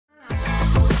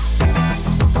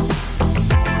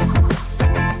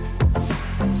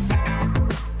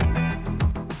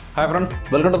Hi friends,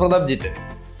 welcome to PrathapGTech.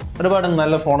 ഒരുപാട്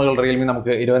നല്ല ഫോണുകൾ Realme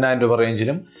നമുക്ക് 20000 രൂപ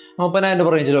റേഞ്ചിലും 30000 രൂപ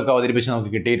റേഞ്ചിലും ഒക്കെ അവതരിപ്പിച്ച്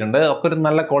നമുക്ക് കിട്ടിയിട്ടുണ്ട്. ഒക്കെ ഒരു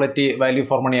നല്ല ക്വാളിറ്റി വാല്യൂ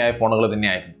ഫോർ മണി ആയ ഫോണുകൾ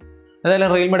തന്നെയായിരുന്നു. ഏതായാലും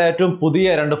Realmeയുടെ ഏറ്റവും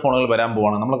പുതിയ രണ്ട് ഫോണുകൾ വരാൻ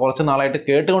പോവാണ്. നമ്മൾ കുറച്ച് നാളായിട്ട്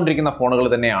കേട്ടുകൊണ്ടിരിക്കുന്ന ഫോണുകൾ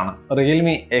തന്നെയാണ്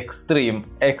Realme X3യും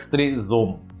X3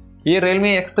 Zoom. ഈ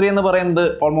Realme X3 എന്ന് പറയുന്നത്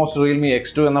ഓൾമോസ്റ്റ് Realme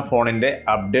X2 എന്ന ഫോണിന്റെ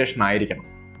അപ്ഡേഷൻ ആയിരിക്കണം.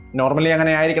 നോർമലി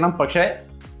അങ്ങനെ ആയിരിക്കണം, പക്ഷേ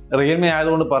Realme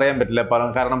ആയതുകൊണ്ട് പറയാൻ പറ്റില്ല.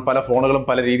 കാരണം പല ഫോണുകളും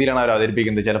പല രീതിയിലാണ് അവർ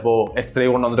അവതരിപ്പിക്കുന്നത്. ചിലപ്പോൾ X3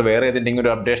 കൊണ്ട് വന്നിട്ട് വേറെ ഏതെങ്കിലും ഒരു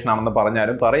അപ്ഡേഷൻ ആണെന്ന്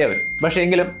പറഞ്ഞാലും പറയാതെ. പക്ഷേ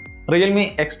എങ്കിലും Realme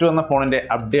X2 എന്ന ഫോണിന്റെ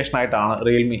അപ്ഡേഷൻ ആയിട്ടാണ്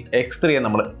Realme X3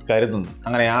 നമ്മൾ കരുതുന്നത്.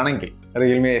 അങ്ങനെയാണെങ്കിൽ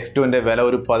Realme X2ന്റെ വില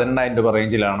ഒരു 12000 രൂപ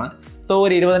റേഞ്ചിലാണ്. സോ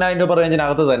ഒരു 20000 രൂപ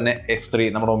റേഞ്ചിനകത്ത് തന്നെ X3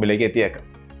 നമ്മുടെ മുമ്പിലേക്ക് എത്തിയേക്കാം.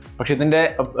 പക്ഷേ ഇതിന്റെ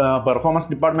പെർഫോമൻസ്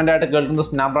ഡിപ്പാർട്ട്മെന്റ് ആയിട്ട് കേൾക്കുന്നത്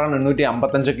സ്നാപ്ഡ്രാഗൺ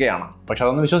 855 ഒക്കെയാണ്. പക്ഷെ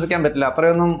അതൊന്നും വിശ്വസിക്കാൻ പറ്റില്ല.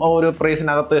 അത്രയൊന്നും ഒരു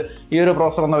പ്രൈസിനകത്ത് ഈ ഒരു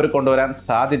പ്രോസസർ ഒന്നും അവർ കൊണ്ടുവരാൻ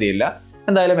സാധ്യതയില്ല.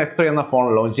 എന്തായാലും X3 എന്ന ഫോൺ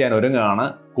ലോഞ്ച് ചെയ്യാൻ ഒരുങ്ങുകയാണ്.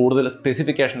 കൂടുതൽ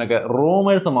സ്പെസിഫിക്കേഷനൊക്കെ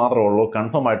റൂമേഴ്സ് മാത്രമേ ഉള്ളൂ,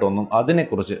 കൺഫേം ആയിട്ടൊന്നും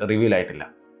അതിനെക്കുറിച്ച് റിവീൽ ആയിട്ടില്ല.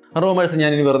 റൂമേഴ്സ്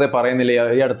ഞാൻ ഇനി വെറുതെ പറയുന്നില്ല,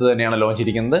 ഈ അടുത്ത് തന്നെയാണ് ലോഞ്ച്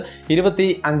ഇരിക്കുന്നത്.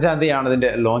 25-ാം തീയതിയാണ് ഇതിന്റെ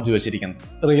ലോഞ്ച് വെച്ചിരിക്കുന്നത്.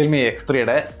 Realme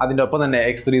X3യുടെ അതിൻ്റെ ഒപ്പം തന്നെ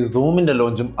X3 Zoomന്റെ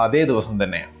ലോഞ്ചും അതേ ദിവസം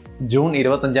തന്നെയാണ്. ജൂൺ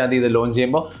 25-ാം തീയതി ഇത് ലോഞ്ച്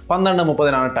ചെയ്യുമ്പോൾ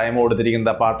 12:30 ടൈം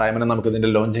കൊടുത്തിരിക്കുന്നത്. അപ്പോൾ ആ ടൈമിന് നമുക്ക്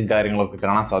ഇതിന്റെ ലോഞ്ചും കാര്യങ്ങളൊക്കെ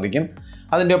കാണാൻ സാധിക്കും.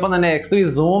 അതിൻ്റെ ഒപ്പം തന്നെ X3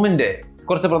 Zoomന്റെ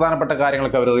കുറച്ച് പ്രധാനപ്പെട്ട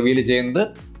കാര്യങ്ങളൊക്കെ അവർ റിവീൽ ചെയ്യുന്നത്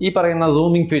ഈ പറയുന്ന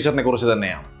സൂമിംഗ് ഫീച്ചറിനെ കുറിച്ച്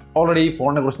തന്നെയാണ്. ഓൾറെഡി ഈ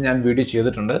ഫോണിനെ കുറിച്ച് ഞാൻ വീഡിയോ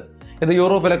ചെയ്തിട്ടുണ്ട്. ഇത്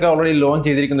യൂറോപ്പിലൊക്കെ ഓൾറെഡി ലോഞ്ച്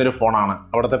ചെയ്തിരിക്കുന്ന ഒരു ഫോണാണ്.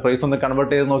 അവിടുത്തെ പ്രൈസ് ഒന്ന്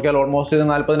കൺവേർട്ട് ചെയ്ത് നോക്കിയാൽ ഓൾമോസ്റ്റ്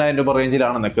 40000 രൂപ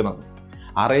റേഞ്ചിലാണ് നിൽക്കുന്നത്.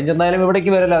 ആ റേഞ്ച് എന്തായാലും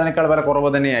ഇവിടേക്ക് വരില്ല, അതിനേക്കാൾ വില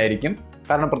കുറവ് തന്നെയായിരിക്കും.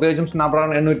 കാരണം പ്രത്യേകിച്ചും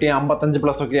സ്നാപ്ഡ്രാഗൺ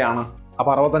 855+ ഒക്കെയാണ്.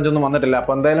 അപ്പോൾ 65 വന്നിട്ടില്ല.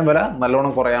 അപ്പോൾ എന്തായാലും വില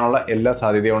നല്ലോണം കുറയാനുള്ള എല്ലാ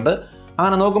സാധ്യതയുണ്ട്.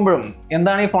 അങ്ങനെ നോക്കുമ്പോഴും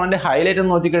എന്താണ് ഈ ഫോണിന്റെ ഹൈലൈറ്റ്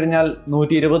എന്ന് നോക്കിക്കഴിഞ്ഞാൽ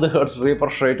 120 Hz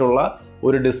റീഫ്രഷ് റേറ്റ് ഉള്ള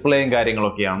ഒരു ഡിസ്പ്ലേയും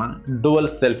കാര്യങ്ങളൊക്കെയാണ്. Dual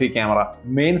selfie camera,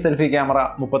 main selfie camera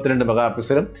 32 mega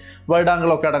പിക്സലും wide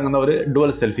angle ഒക്കെ അടങ്ങുന്ന ഒരു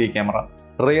dual selfie camera.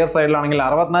 Rear സൈഡിലാണെങ്കിൽ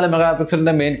 64 mega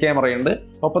പിക്സലിന്റെ main ക്യാമറയുണ്ട്.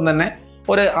 ഒപ്പം തന്നെ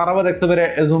ഒരു 60x വരെ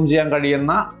സൂം ചെയ്യാൻ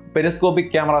കഴിയുന്ന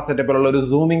പെരിസ്കോപ്പിക് ക്യാമറ സെറ്റപ്പിലുള്ള ഒരു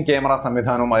സൂമിംഗ് ക്യാമറ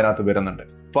സംവിധാനവും അതിനകത്ത് വരുന്നുണ്ട്.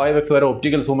 5x വരെ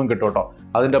ഒപ്റ്റിക്കൽ സൂമും കിട്ടും കേട്ടോ.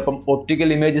 അതിൻ്റെ ഒപ്പം ഒപ്റ്റിക്കൽ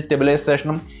ഇമേജ്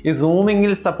സ്റ്റെബിലൈസേഷനും ഈ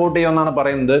സൂമിങ്ങിൽ സപ്പോർട്ട് ചെയ്യുമെന്നാണ്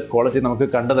പറയുന്നത്. ക്വാളിറ്റി നമുക്ക്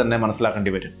കണ്ട് തന്നെ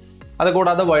മനസ്സിലാക്കേണ്ടി വരും.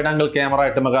 അതുകൂടാതെ വൈഡ് ആംഗിൾ ക്യാമറ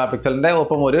 8 മെഗാ പിക്സലിന്റെ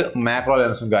ഒപ്പം ഒരു മാക്രോ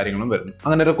ലെൻസും കാര്യങ്ങളും വരുന്നു.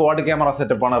 അങ്ങനെ ഒരു ക്വാഡ് ക്യാമറ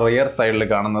സെറ്റപ്പാണ് റിയർ സൈഡിൽ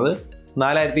കാണുന്നത്.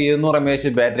 4200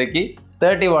 mAh ബാറ്ററിക്ക്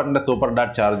 30 വാട്ടിന്റെ സൂപ്പർ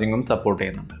ഡാറ്റ് ചാർജിങ്ങും സപ്പോർട്ട്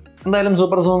ചെയ്യുന്നുണ്ട്. എന്തായാലും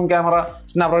super zoom camera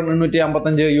Snapdragon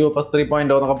 855 UFS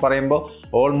 3.0 എന്നൊക്കെ പറയുമ്പോൾ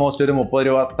ഓൾമോസ്റ്റ് ഒരു 30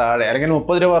 രൂപ താഴെ അല്ലെങ്കിൽ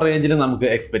 30 രൂപ റേഞ്ചിൽ നമുക്ക്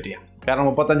എക്സ്പെക്ട് ചെയ്യാം. കാരണം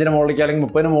 35 മുകളിലേക്ക് അല്ലെങ്കിൽ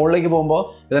 30 മുകളിലേക്ക് പോകുമ്പോൾ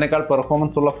ഇതിനേക്കാൾ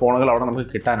പെർഫോമൻസ് ഉള്ള ഫോണുകൾ അവിടെ നമുക്ക്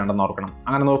കിട്ടാനുണ്ടെന്ന് ഓർക്കണം.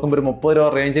 അങ്ങനെ നോക്കുമ്പോൾ ഒരു 30 രൂപ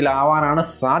റേഞ്ചിലാവാനാണ്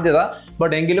സാധ്യത.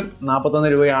 ബട്ട് എങ്കിലും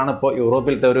 41 രൂപയാണ് ഇപ്പോൾ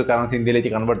യൂറോപ്പിലത്തെ ഒരു കറൻസി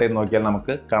ഇന്ത്യയിലേക്ക് കൺവേർട്ട് ചെയ്ത് നോക്കിയാൽ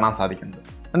നമുക്ക് കാണാൻ സാധിക്കുന്നത്.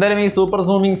 എന്തായാലും ഈ super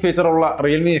zooming ഫീച്ചറുള്ള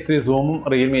Realme X3 Zoomഉം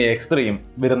Realme X3യും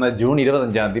വരുന്ന ജൂൺ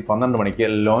 25-ാം തീയതി 12 മണിക്ക്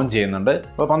ലോഞ്ച് ചെയ്യുന്നുണ്ട്.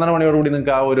 അപ്പോൾ 12 മണിയോടുകൂടി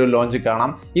നിങ്ങൾക്ക് ആ ഒരു ലോഞ്ച്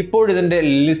കാണാം. ഇപ്പോഴിതിൻ്റെ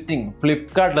ലിസ്റ്റിംഗ്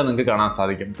ഫ്ലിപ്കാർട്ടിൽ നിങ്ങൾക്ക് കാണാൻ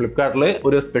സാധിക്കും. ഫ്ലിപ്കാർട്ടിൽ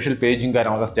ഒരു സ്പെഷ്യൽ പേജും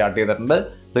കാര്യങ്ങളൊക്കെ സ്റ്റാർട്ട് ചെയ്തിട്ടുണ്ട്.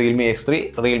 Realme X3,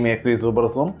 Realme X3 Super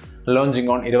Zoom launching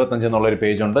on 25 എന്നുള്ളൊരു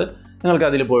പേജുണ്ട്. നിങ്ങൾക്ക്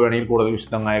അതിൽ പോയി വേണമെങ്കിൽ കൂടുതൽ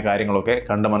വിശദമായ കാര്യങ്ങളൊക്കെ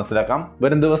കണ്ട് മനസ്സിലാക്കാം.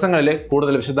 വരും ദിവസങ്ങളിൽ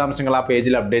കൂടുതൽ വിശദാംശങ്ങൾ ആ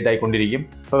പേജിൽ അപ്ഡേറ്റ് ആയിക്കൊണ്ടിരിക്കും.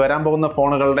 അപ്പോൾ വരാൻ പോകുന്ന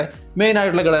ഫോണുകളുടെ മെയിൻ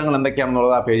ആയിട്ടുള്ള ഘടകങ്ങൾ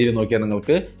എന്തൊക്കെയാണെന്നുള്ളത് ആ പേജിൽ നോക്കിയാൽ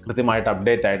നിങ്ങൾക്ക് കൃത്യമായിട്ട്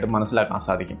അപ്ഡേറ്റ് ആയിട്ട് മനസ്സിലാക്കാൻ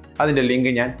സാധിക്കും. അതിൻ്റെ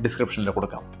ലിങ്ക് ഞാൻ ഡിസ്ക്രിപ്ഷനിൽ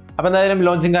കൊടുക്കാം. അപ്പോൾ എന്തായാലും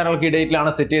ലോഞ്ചിങ് കാര്യങ്ങളൊക്കെ ഈ ഡേറ്റിലാണ്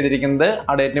സെറ്റ് ചെയ്തിരിക്കുന്നത്.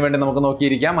 ആ ഡേറ്റിന് വേണ്ടി നമുക്ക്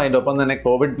നോക്കിയിരിക്കാം. അതിൻ്റെ ഒപ്പം തന്നെ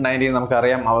COVID-19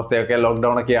 നമുക്കറിയാം അവസ്ഥയൊക്കെ,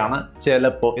 ലോക്ക്ഡൗൺ ഒക്കെയാണ്.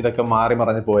 ചിലപ്പോൾ ഇതൊക്കെ മാറി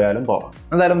മറിഞ്ഞ് പോയാലും പോകാം.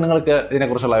 എന്തായാലും നിങ്ങൾക്ക്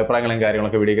ഇതിനെക്കുറിച്ചുള്ള അഭിപ്രായങ്ങളും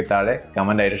കാര്യങ്ങളൊക്കെ വീഡിയോയ്ക്ക് താഴെ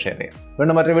കമൻ്റ് ആയിട്ട് ഷെയർ ചെയ്യാം.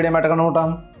 വീണ്ടും മറ്റൊരു വീഡിയോ ആയിട്ട്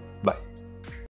കണ്ടുമുട്ടാം. Bye.